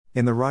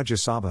In the Rajya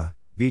Sabha,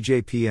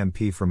 BJP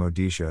MP from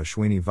Odisha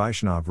Ashwini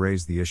Vaishnav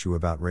raised the issue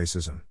about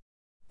racism.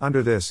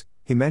 Under this,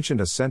 he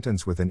mentioned a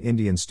sentence with an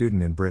Indian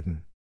student in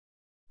Britain.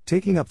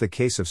 Taking up the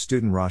case of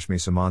student Rashmi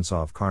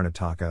Samansa of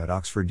Karnataka at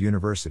Oxford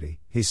University,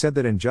 he said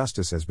that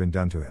injustice has been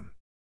done to him.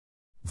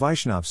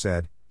 Vaishnav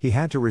said, he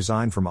had to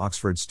resign from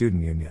Oxford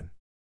Student Union.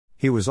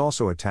 He was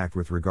also attacked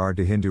with regard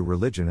to Hindu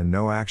religion and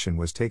no action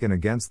was taken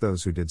against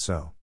those who did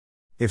so.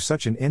 If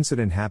such an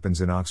incident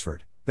happens in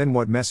Oxford, then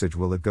what message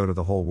will it go to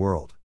the whole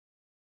world?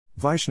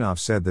 Vaishnav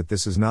said that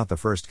this is not the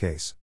first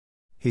case.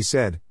 He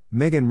said,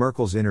 Meghan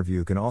Markle's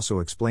interview can also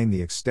explain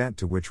the extent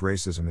to which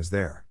racism is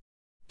there.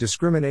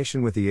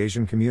 Discrimination with the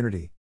Asian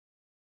community.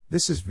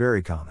 This is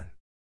very common.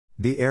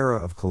 The era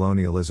of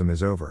colonialism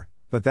is over,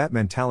 but that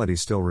mentality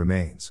still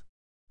remains.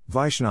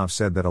 Vaishnav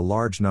said that a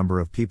large number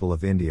of people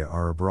of India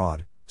are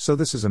abroad, so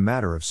this is a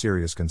matter of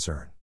serious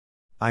concern.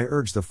 I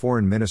urge the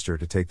Foreign Minister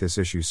to take this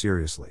issue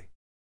seriously.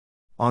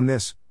 On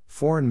this,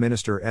 Foreign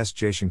Minister S.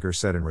 Jaishankar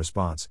said in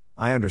response,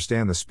 I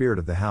understand the spirit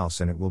of the House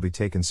and it will be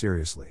taken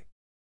seriously.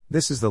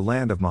 This is the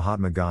land of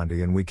Mahatma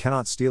Gandhi and we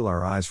cannot steal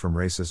our eyes from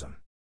racism.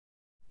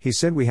 He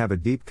said we have a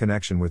deep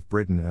connection with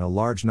Britain and a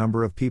large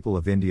number of people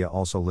of India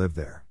also live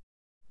there.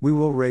 We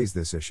will raise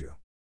this issue.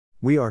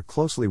 We are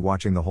closely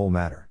watching the whole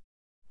matter.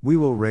 We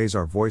will raise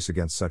our voice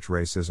against such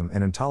racism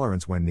and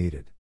intolerance when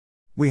needed.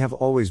 We have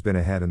always been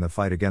ahead in the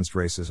fight against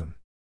racism.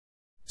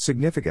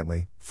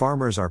 Significantly,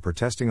 farmers are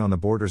protesting on the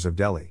borders of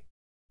Delhi.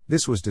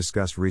 This was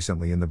discussed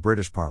recently in the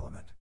British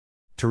Parliament.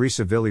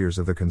 Teresa Villiers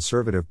of the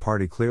Conservative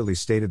Party clearly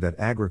stated that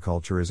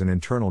agriculture is an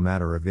internal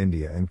matter of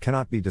India and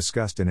cannot be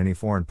discussed in any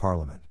foreign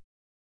parliament.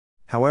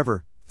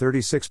 However,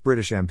 36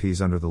 British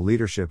MPs under the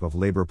leadership of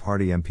Labour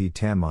Party MP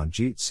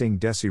Tanmanjeet Singh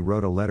Desi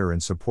wrote a letter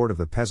in support of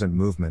the peasant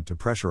movement to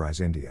pressurize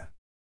India.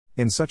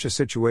 In such a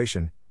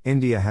situation,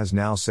 India has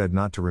now said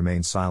not to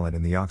remain silent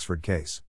in the Oxford case.